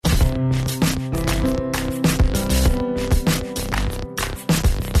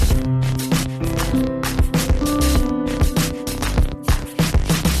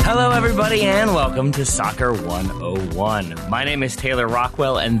Hello, everybody, and welcome to Soccer 101. My name is Taylor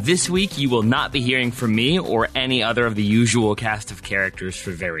Rockwell, and this week you will not be hearing from me or any other of the usual cast of characters for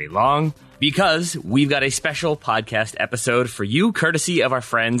very long, because we've got a special podcast episode for you, courtesy of our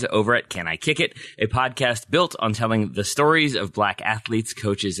friends over at Can I Kick It, a podcast built on telling the stories of black athletes,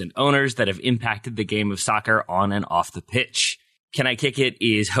 coaches, and owners that have impacted the game of soccer on and off the pitch. Can I Kick It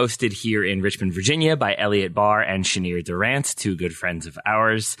is hosted here in Richmond, Virginia by Elliot Barr and Shanier Durant, two good friends of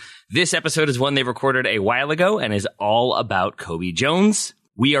ours. This episode is one they recorded a while ago and is all about Cobi Jones.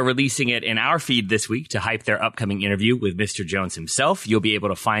 We are releasing it in our feed this week to hype their upcoming interview with Mr. Jones himself. You'll be able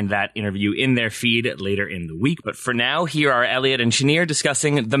to find that interview in their feed later in the week. But for now, here are Elliot and Shanier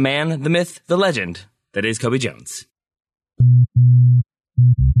discussing the man, the myth, the legend that is Cobi Jones.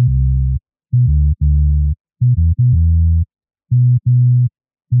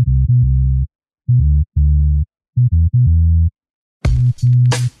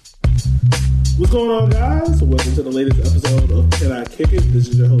 What's going on, guys? Welcome to the latest episode of Can I Kick It? This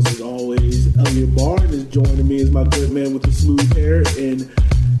is your host, as always, Elliot Barr, and joining me is my good man with the smooth hair in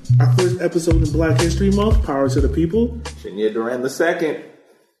our first episode in Black History Month. Power to the people. Shanier Durant II.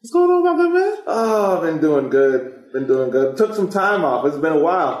 What's going on, my good man? Oh, I've been doing good. Took some time off. It's been a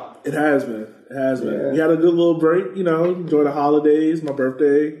while. It has been. Yeah. We had a good little break, enjoy the holidays, my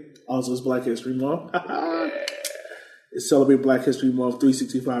birthday. Also, it's Black History Month. It's Celebrate Black History Month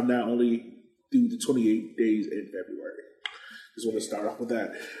 365 now, only through the 28 days in February. Just want to start off with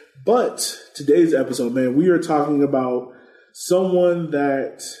that. But today's episode, man, we are talking about someone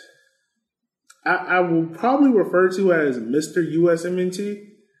that I will probably refer to as Mr. USMNT.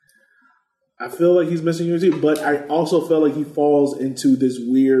 I feel like he's missing USMNT, but I also feel like he falls into this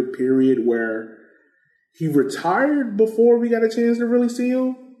weird period where he retired before we got a chance to really see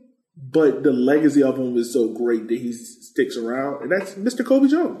him, but the legacy of him is so great that he sticks around, and that's Mr. Cobi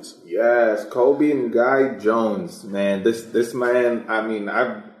Jones. Yes, Cobi and Guy Jones, man. This man, I mean,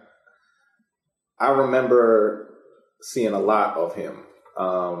 I remember seeing a lot of him.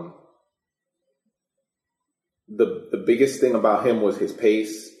 The biggest thing about him was his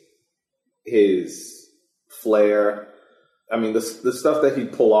pace, his flair. I mean, the stuff that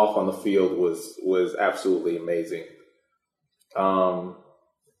he'd pull off on the field was absolutely amazing.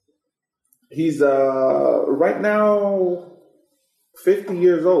 He's right now 50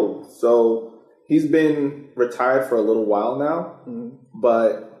 years old, so he's been retired for a little while now,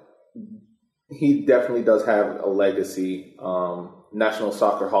 but he definitely does have a legacy. National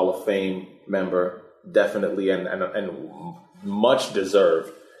Soccer Hall of Fame member, definitely, and much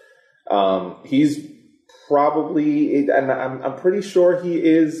deserved. He's probably, and I'm pretty sure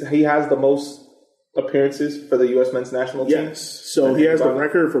he has the most appearances for the U.S. men's national team. Yes. So he has the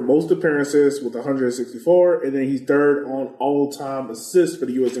record for most appearances with 164, and then he's third on all-time assists for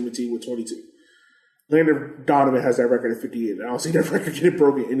the USMNT with 22. Landon Donovan has that record at 58. I don't see that record getting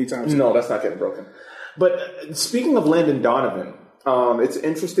broken anytime soon. No, that's not getting broken. But speaking of Landon Donovan, it's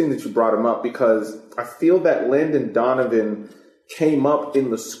interesting that you brought him up because I feel that Landon Donovan came up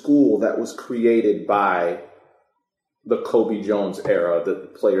in the school that was created by the Cobi Jones era, the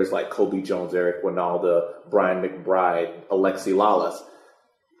players like Cobi Jones, Eric Winalda, Brian McBride, Alexi Lalas.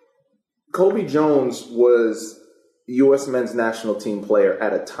 Cobi Jones was U.S. men's national team player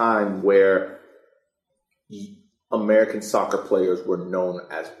at a time where American soccer players were known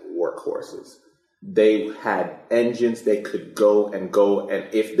as workhorses. They had engines, they could go, and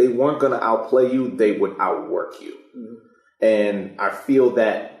if they weren't going to outplay you, they would outwork you. Mm-hmm. And I feel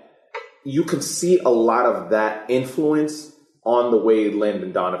that you can see a lot of that influence on the way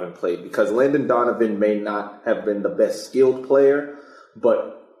Landon Donovan played, because Landon Donovan may not have been the best skilled player,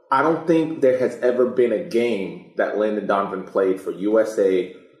 but I don't think there has ever been a game that Landon Donovan played for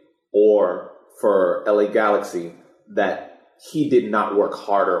USA or for LA Galaxy that he did not work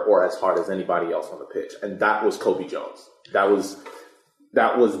harder or as hard as anybody else on the pitch. And that was Cobi Jones. That was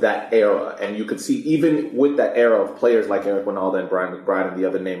that era. And you could see, even with that era of players like Eric Winalda and Brian McBride and the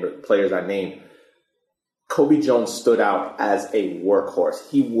other players I named, Cobi Jones stood out as a workhorse.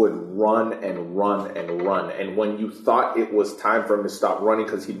 He would run and run and run. And when you thought it was time for him to stop running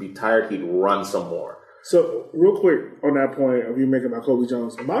because he'd be tired, he'd run some more. So, real quick on that point of you making about Cobi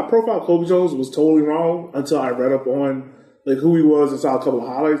Jones, my profile of Cobi Jones was totally wrong until I read up on who he was and saw a couple of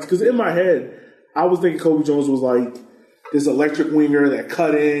highlights. Because in my head, I was thinking Cobi Jones was like this electric winger that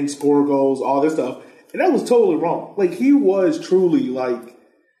cut in, score goals, all this stuff. And that was totally wrong. He was truly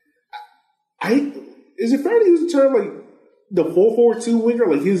is it fair to use the term the 4-4-2 winger,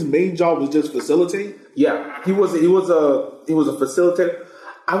 like his main job was just facilitate. Yeah, he was a facilitator.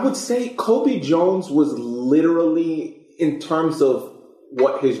 I would say Cobi Jones was literally, in terms of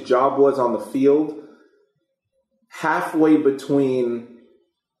what his job was on the field, halfway between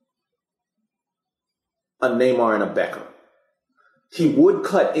a Neymar and a Beckham. He would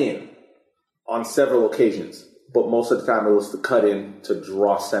cut in on several occasions, but most of the time it was to cut in to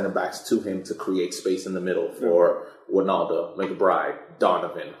draw center backs to him to create space in the middle for Ronaldo, McBride,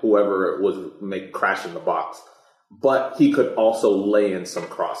 Donovan, whoever it was, make crash in the box. But he could also lay in some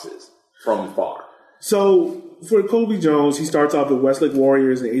crosses from far. So for Cobi Jones, he starts off with Westlake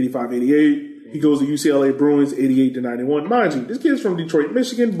Warriors in 85-88. He goes to UCLA Bruins 88-91. Mind you, this kid's from Detroit,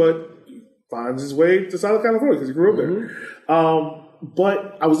 Michigan, but he finds his way to Southern California because he grew up there.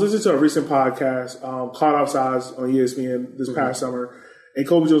 But I was listening to a recent podcast, Caught Offside on ESPN this past summer, and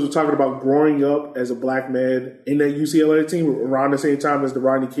Cobi Jones was talking about growing up as a black man in that UCLA team around the same time as the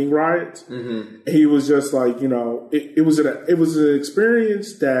Rodney King riots. And he was just like, it was an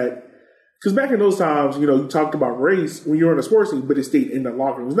experience that, because back in those times, you talked about race when you were in a sports team, but it stayed in the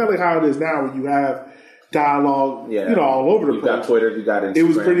locker room. It's not like how it is now when you have dialogue, all over the place. You got Twitter, you got Instagram. It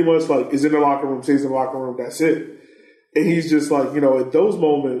was pretty much like, it's in the locker room, stays in the locker room, that's it. And he's just like, at those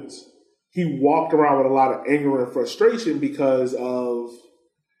moments, he walked around with a lot of anger and frustration because of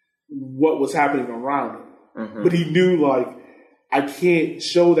what was happening around him. But he knew, like, I can't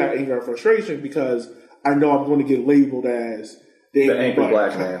show that anger and frustration because I know I'm going to get labeled as the angry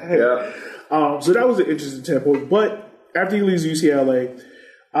black man. Yeah. So that was an interesting standpoint. But after he leaves UCLA,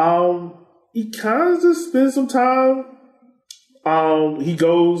 he kind of just spends some time. He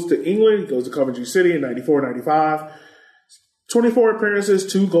goes to England. He goes to Coventry City in 94-95. 24 appearances,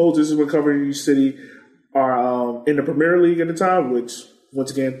 2 goals. This is when Coventry City are in the Premier League at the time, which,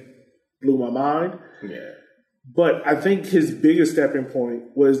 once again, blew my mind. Yeah. But I think his biggest stepping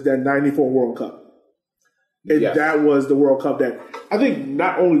point was that 94 World Cup. And that was the World Cup that I think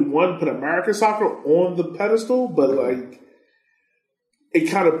not only one put American soccer on the pedestal, but like it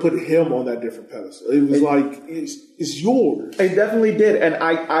kind of put him on that different pedestal. It was like, it's yours. It definitely did. And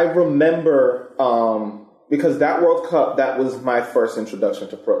I remember, because that World Cup, that was my first introduction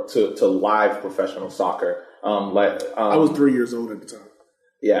to live professional soccer. I was 3 years old at the time.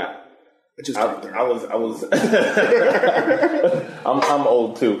 Yeah. I was I'm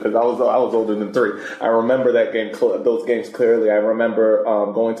old too because I was older than 3. I remember that game, those games clearly. I remember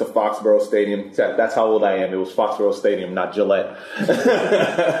going to Foxborough Stadium. That's how old I am. It was Foxborough Stadium, not Gillette.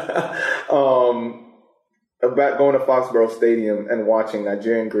 About going to Foxborough Stadium and watching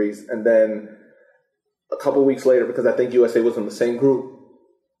Nigeria and Greece, and then a couple weeks later, because I think USA was in the same group,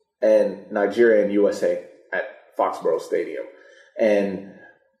 and Nigeria and USA at Foxborough Stadium, and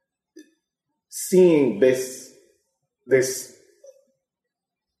seeing this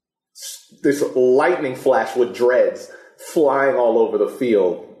lightning flash with dreads flying all over the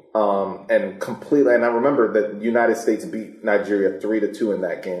field, and completely. And I remember that the United States beat Nigeria 3-2 in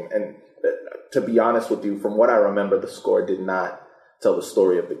that game. And to be honest with you, from what I remember, the score did not tell the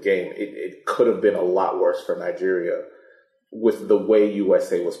story of the game. It could have been a lot worse for Nigeria with the way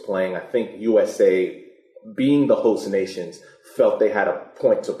USA was playing. I think USA, being the host nations, felt they had a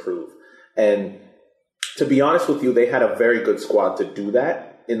point to prove. And to be honest with you, they had a very good squad to do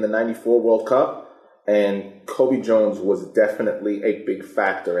that in the 94 World Cup. And Cobi Jones was definitely a big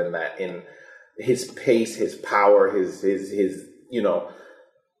factor in that, in his pace, his power, his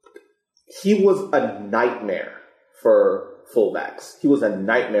he was a nightmare for fullbacks. He was a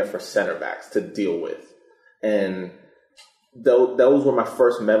nightmare for center backs to deal with. And those were my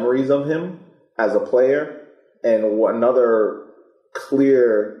first memories of him as a player. And another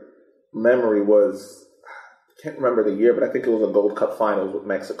clear memory was, I can't remember the year, but I think it was a Gold Cup Finals with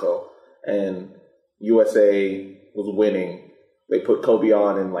Mexico, and USA was winning. They put Cobi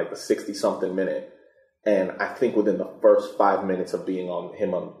on in like the 60-something minute, and I think within the first 5 minutes of being on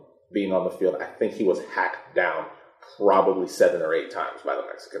the field, I think he was hacked down probably 7 or 8 times by the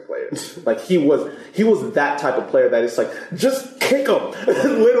Mexican players. Like he was that type of player that it's like, just kick him,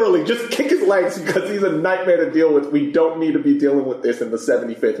 literally, just kick his legs because he's a nightmare to deal with. We don't need to be dealing with this in the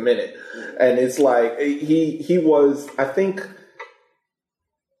 75th minute. And it's like he was. I think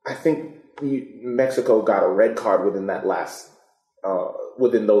Mexico got a red card within that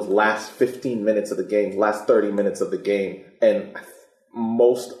within those last 15 minutes of the game, last 30 minutes of the game, and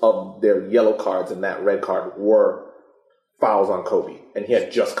most of their yellow cards and that red card were fouls on Cobi, and he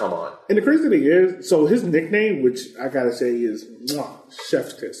had just come on. And the crazy thing is, so his nickname, which I gotta say is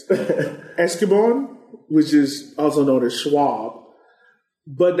chef's kiss, Escobar, which is also known as Schwab,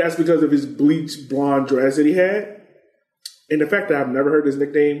 but that's because of his bleached blonde dress that he had. And the fact that I've never heard this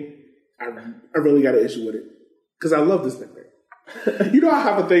nickname, I really got an issue with it. Because I love this nickname. You know, I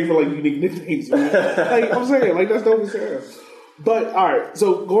have a thing for like unique nicknames, man. Like I'm saying, like that's dope as hell. But all right,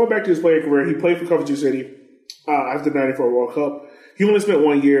 so going back to his playing career, he played for Coventry City after the '94 World Cup. He only spent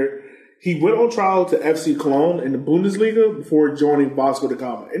 1 year. He went on trial to FC Cologne in the Bundesliga before joining Vasco da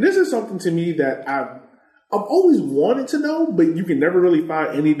Gama. And this is something to me that I've always wanted to know, but you can never really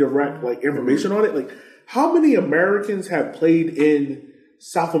find any direct like information on it. Like, how many Americans have played in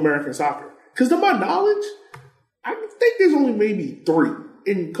South American soccer? Because to my knowledge, I think there's only maybe 3.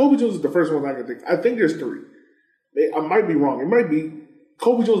 And Cobi Jones is the first one I can think. I think there's 3. I might be wrong. It might be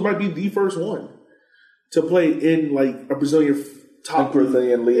Cobi Jones might be the first one to play in like a Brazilian top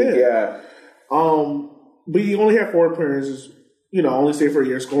Brazilian league. Yeah. But he only had 4 appearances. You know, only stayed for a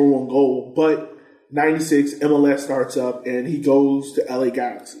year, scored 1 goal. But 96 MLS starts up, and he goes to LA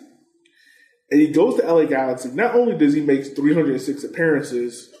Galaxy. And he goes to LA Galaxy. Not only does he make 306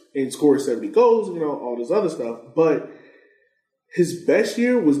 appearances and score 70 goals, you know, all this other stuff, but his best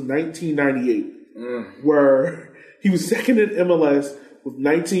year was 1998, where he was second in MLS with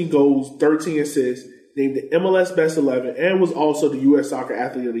 19 goals, 13 assists, named the MLS Best 11, and was also the U.S. Soccer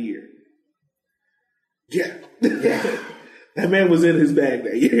Athlete of the Year. Yeah. That man was in his bag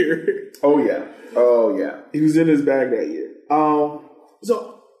that year. Oh, yeah. He was in his bag that year.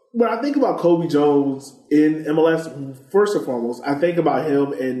 So when I think about Cobi Jones in MLS, first and foremost, I think about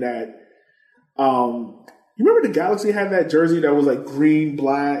him in that. You remember the Galaxy had that jersey that was like green,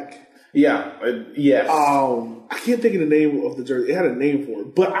 black? Yeah. Yes. I can't think of the name of the jersey. It had a name for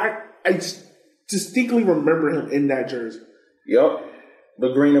it. But I distinctly remember him in that jersey. Yep.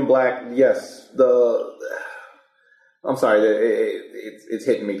 The green and black, yes. I'm sorry, it's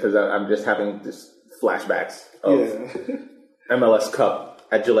hitting me because I'm just having this flashbacks of MLS Cup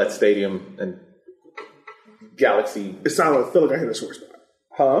at Gillette Stadium and Galaxy. It sounded like I feel like I hit a sore spot.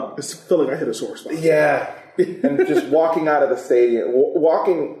 Huh? I feel like I hit a sore spot. Yeah. And just walking out of the stadium,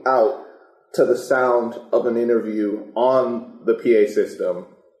 walking out to the sound of an interview on the PA system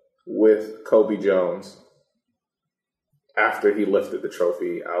with Cobi Jones after he lifted the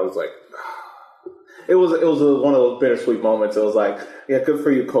trophy, I was like, it was one of those bittersweet moments. It was like, yeah, good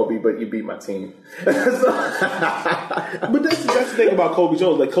for you, Cobi, but you beat my team. But that's the thing about Cobi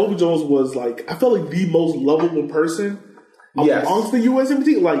Jones. Like, Cobi Jones was like, I felt like the most lovable person amongst the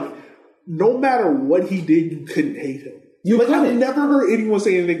USMNT. Like, no matter what he did, you couldn't hate him. I've never heard anyone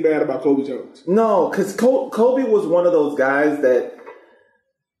say anything bad about Cobi Jones. No, because Cobi was one of those guys that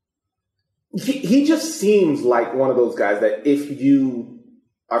he just seems like one of those guys that if you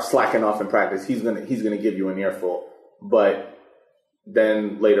are slacking off in practice, he's gonna give you an earful, but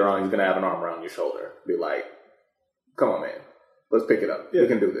then later on he's gonna have an arm around your shoulder, be like, "Come on, man, let's pick it up. Yeah. We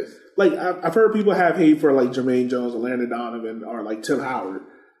can do this." Like I've heard people have hate for like Jermaine Jones or Landon Donovan or like Tim Howard,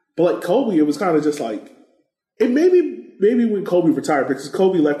 but like Cobi, it was kind of just like it. Maybe when Cobi retired, because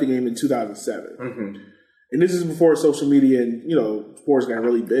Cobi left the game in 2007, and this is before social media and sports got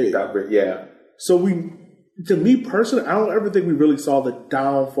really big. Yeah. So to me personally, I don't ever think we really saw the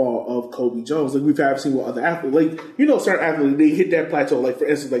downfall of Cobi Jones. Like we've seen with other athletes. Like, certain athletes, they hit that plateau. Like, for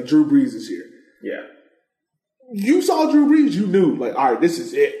instance, like Drew Brees this year. Yeah. You saw Drew Brees, you knew, like, all right, this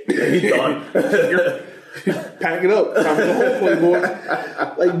is it. He's done. Pack it up. Time to go home, Playboy.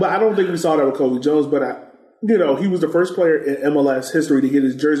 Like, but I don't think we saw that with Cobi Jones. But, he was the first player in MLS history to get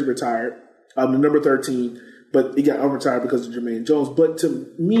his jersey retired, the number 13. But he got unretired because of Jermaine Jones. But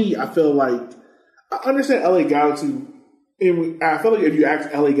to me, I feel like I understand LA Galaxy. And I feel like if you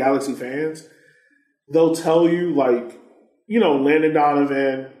ask LA Galaxy fans, they'll tell you, like, Landon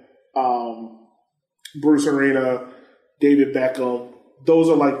Donovan, Bruce Arena, David Beckham, those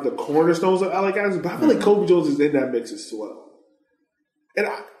are like the cornerstones of LA Galaxy. But I feel like Cobi Jones is in that mix as well. And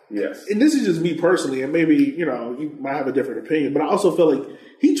and this is just me personally, and maybe, you might have a different opinion, but I also feel like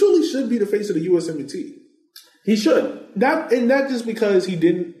he truly should be the face of the USMNT. He should. Not just because he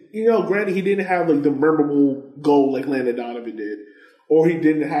didn't, granted he didn't have like the memorable goal like Landon Donovan did. Or he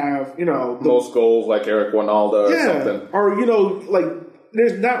didn't have, most goals like Eric Winalda or something. Or,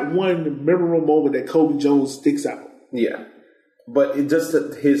 there's not one memorable moment that Cobi Jones sticks out. Yeah. But it just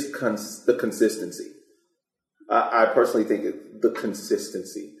the consistency. I personally think the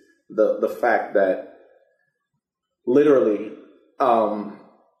consistency. The fact that literally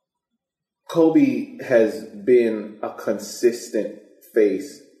Cobi has been a consistent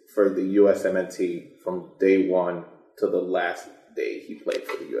face for the USMNT from day one to the last day he played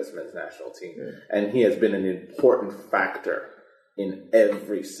for the U.S. men's national team. Yeah. And he has been an important factor in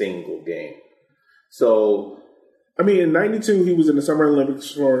every single game. So, in 92, he was in the Summer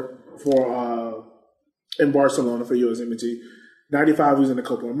Olympics for in Barcelona for USMNT. 95, he was in the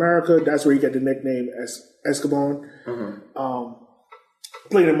Copa America. That's where he got the nickname Escobar.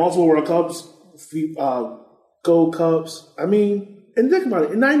 Played in multiple World Cups, Gold Cups. I mean, and think about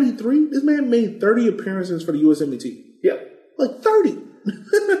it. In 93, this man made 30 appearances for the USMNT. Yeah. Like 30.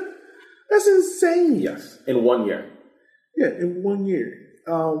 That's insane. Yes. In 1 year. Yeah, in 1 year.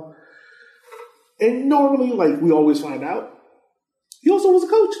 And normally, like we always find out, he also was a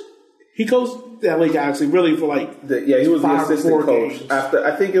coach. He coached the LA Galaxy really for he was the assistant coach. Games. After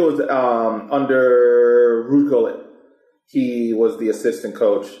I think it was under Ruud Gullit. He was the assistant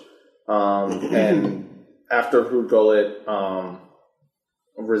coach. And after Ruud Gullit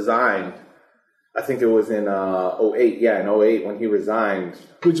resigned, I think it was in 08. Yeah, in 08 when he resigned.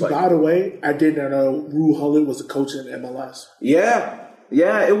 Which, by the way, I did not know Ruud Gullit was a coach in MLS. Yeah.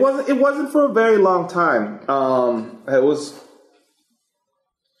 Yeah, it wasn't for a very long time. It was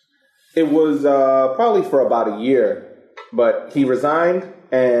probably for about a year, but he resigned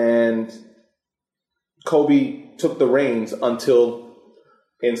and Cobi took the reins until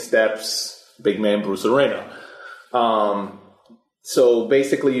in steps big man Bruce Arena. So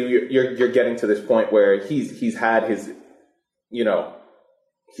basically, you're getting to this point where he's had his,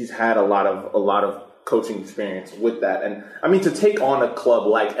 he's had a lot of coaching experience with that. And I mean, to take on a club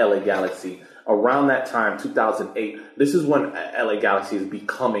like LA Galaxy around that time, 2008, this is when LA Galaxy is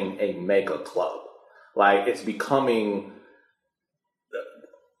becoming a mega club. Like, it's becoming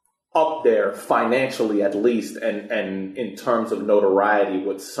up there financially, at least, and in terms of notoriety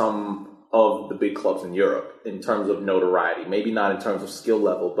with some of the big clubs in Europe, in terms of notoriety. Maybe not in terms of skill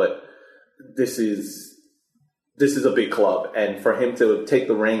level, but this is a big club. And for him to take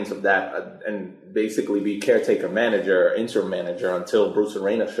the reins of that and basically be caretaker manager, interim manager until Bruce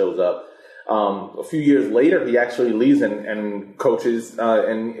Arena shows up. A few years later, he actually leaves and coaches,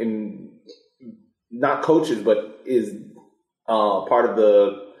 and not coaches, but is part of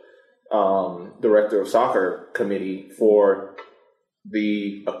the director of soccer committee for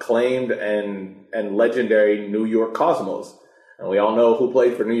the acclaimed and legendary New York Cosmos. And we all know who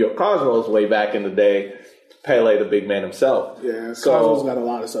played for New York Cosmos way back in the day. Pele, the big man himself. Yeah, Cosmos got a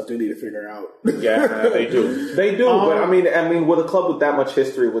lot of stuff they need to figure out. Yeah, they do. They do. But I mean, with a club with that much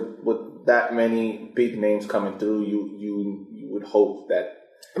history, with that many big names coming through, you would hope that.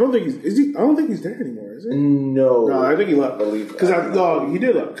 I don't think I don't think he's there anymore. Is he? No, I think he left. Because he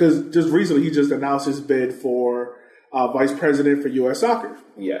did left. Because just recently he just announced his bid for vice president for U.S. Soccer.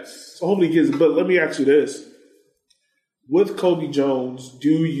 Yes. So hopefully he gets it. But let me ask you this: with Cobi Jones,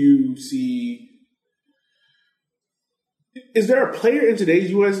 do you see? Is there a player in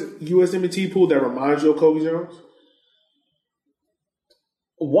today's USMNT pool that reminds you of Cobi Jones?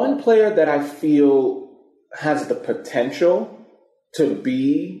 One player that I feel has the potential to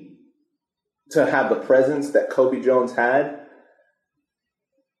have the presence that Cobi Jones had,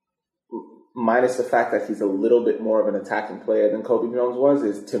 minus the fact that he's a little bit more of an attacking player than Cobi Jones was,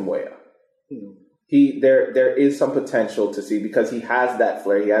 is Tim Weah. There is some potential to see, because he has that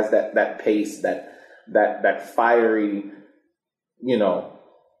flair, he has that pace, that fiery,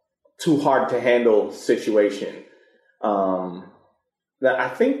 too hard to handle situation. I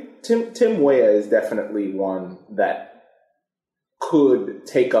think Tim Weah is definitely one that could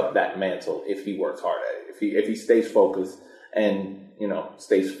take up that mantle if he works hard at it, if he stays focused and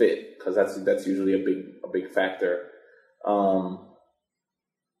stays fit, because that's usually a big factor.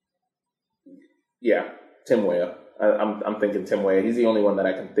 Yeah, Tim Weah. I'm thinking Tim Weah. He's the only one that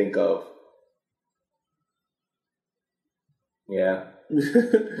I can think of. Yeah.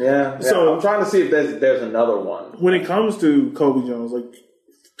 Yeah. So I'm trying to see if there's another one. When it comes to Cobi Jones, like,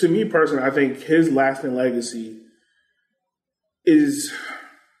 to me personally, I think his lasting legacy is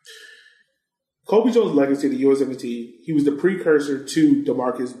Cobi Jones' legacy at the USMNT. He was the precursor to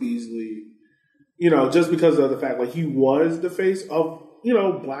DeMarcus Beasley. Just because of the fact, like, he was the face of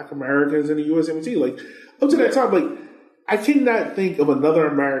Black Americans in the USMNT. Like, up to that time, like, I cannot think of another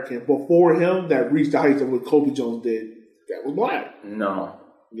American before him that reached the heights of what Cobi Jones did that was Black. No.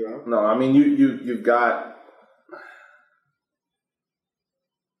 No, I mean, you've got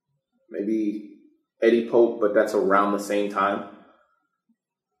maybe Eddie Pope, but that's around the same time.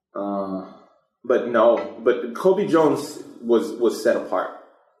 But Cobi Jones was set apart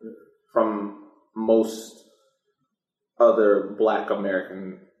from most other Black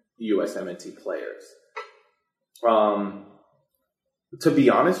American USMNT players. To be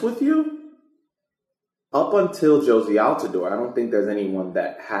honest with you, up until Josie Altidore, I don't think there's anyone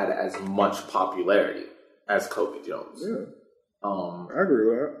that had as much popularity as Cobi Jones. Yeah. I agree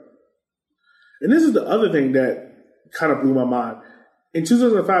with that. And this is the other thing that kind of blew my mind. In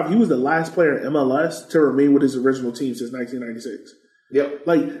 2005, he was the last player in MLS to remain with his original team since 1996. Yep.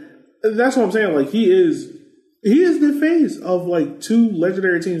 Like, that's what I'm saying. Like, he is the face of, like, two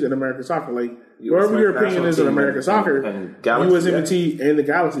legendary teams in American soccer. Like, wherever your opinion is in American soccer, USMNT and the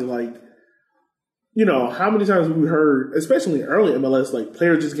Galaxy, like, you know, how many times have we heard, especially in early MLS, like,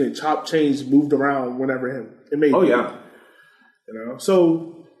 players just getting chopped, changed, moved around whenever it made Oh, yeah. You know?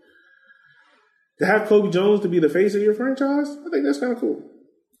 So, to have Cobi Jones to be the face of your franchise, I think that's kind of cool.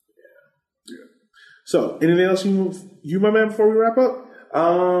 Yeah. So, anything else you my man, before we wrap up?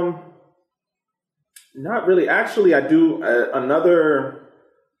 Not really. Actually, I do another.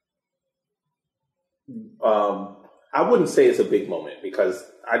 I wouldn't say it's a big moment because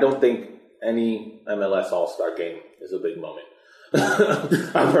I don't think any MLS All-Star game is a big moment.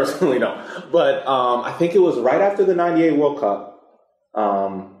 I personally don't. But I think it was right after the '98 World Cup.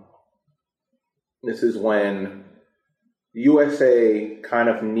 This is when USA kind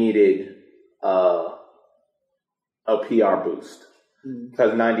of needed a PR boost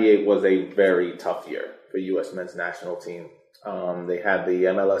because '98 was a very tough year for U.S. men's national team. They had the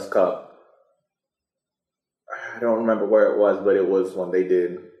MLS Cup. I don't remember where it was, but it was when they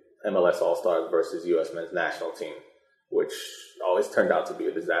did MLS All-Stars versus U.S. men's national team, which always turned out to be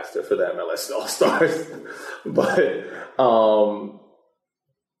a disaster for the MLS All-Stars. But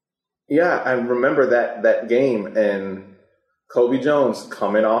yeah, I remember that game and Cobi Jones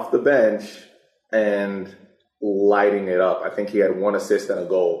coming off the bench and lighting it up. I think he had 1 assist and a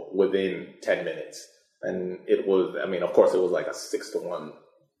goal within 10 minutes. And it was, I mean, of course, it was like a 6-1,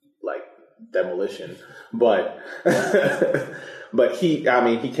 like, demolition. But but he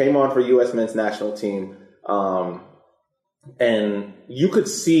came on for U.S. men's national team. And you could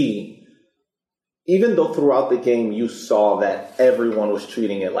see, even though throughout the game you saw that everyone was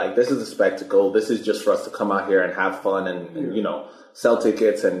treating it like this is a spectacle, this is just for us to come out here and have fun and you know, sell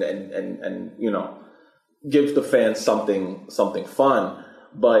tickets and you know, give the fans something fun.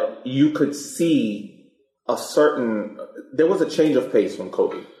 But you could see there was a change of pace when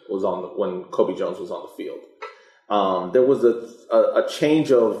Cobi Jones was on the field. There was a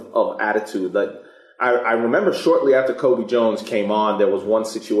change of attitude that I remember shortly after Cobi Jones came on, there was one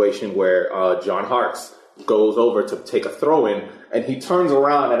situation where John Hartz goes over to take a throw in, and he turns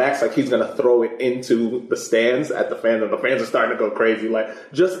around and acts like he's going to throw it into the stands at the fans, and the fans are starting to go crazy. Like,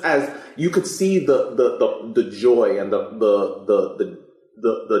 just as you could see the joy and the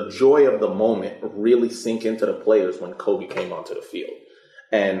joy of the moment really sink into the players when Cobi came onto the field,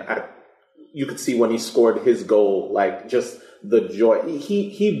 and you could see when he scored his goal, like just the joy.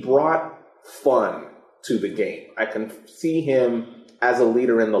 He brought fun to the game. I can see him as a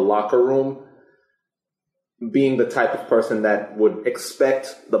leader in the locker room being the type of person that would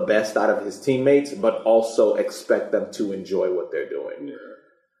expect the best out of his teammates, but also expect them to enjoy what they're doing. Yeah.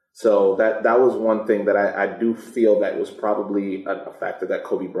 So that was one thing that I do feel that was probably a factor that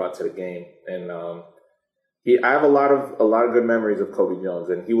Cobi brought to the game. And I have a lot of good memories of Cobi Jones,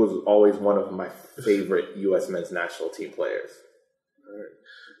 and he was always one of my favorite U.S. men's national team players. All right.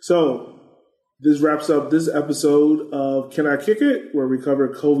 So this wraps up this episode of Can I Kick It, where we cover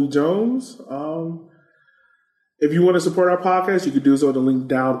Cobi Jones. If you want to support our podcast, you can do so at the link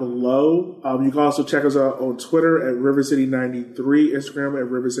down below. You can also check us out on Twitter at RiverCity93, Instagram at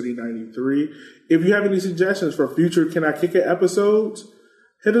RiverCity93. If you have any suggestions for future Can I Kick It episodes,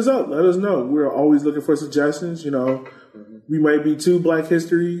 hit us up. Let us know. We're always looking for suggestions. You know, we might be two Black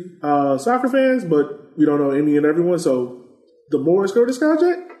History soccer fans, but we don't know any and everyone. So the more it's Curtis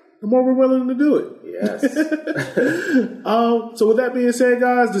Project, the more we're willing to do it. Yes. So with that being said,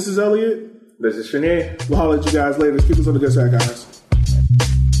 guys, this is Elliot. This is Shanae. We'll holler at you guys later. Keep us on the good side, guys.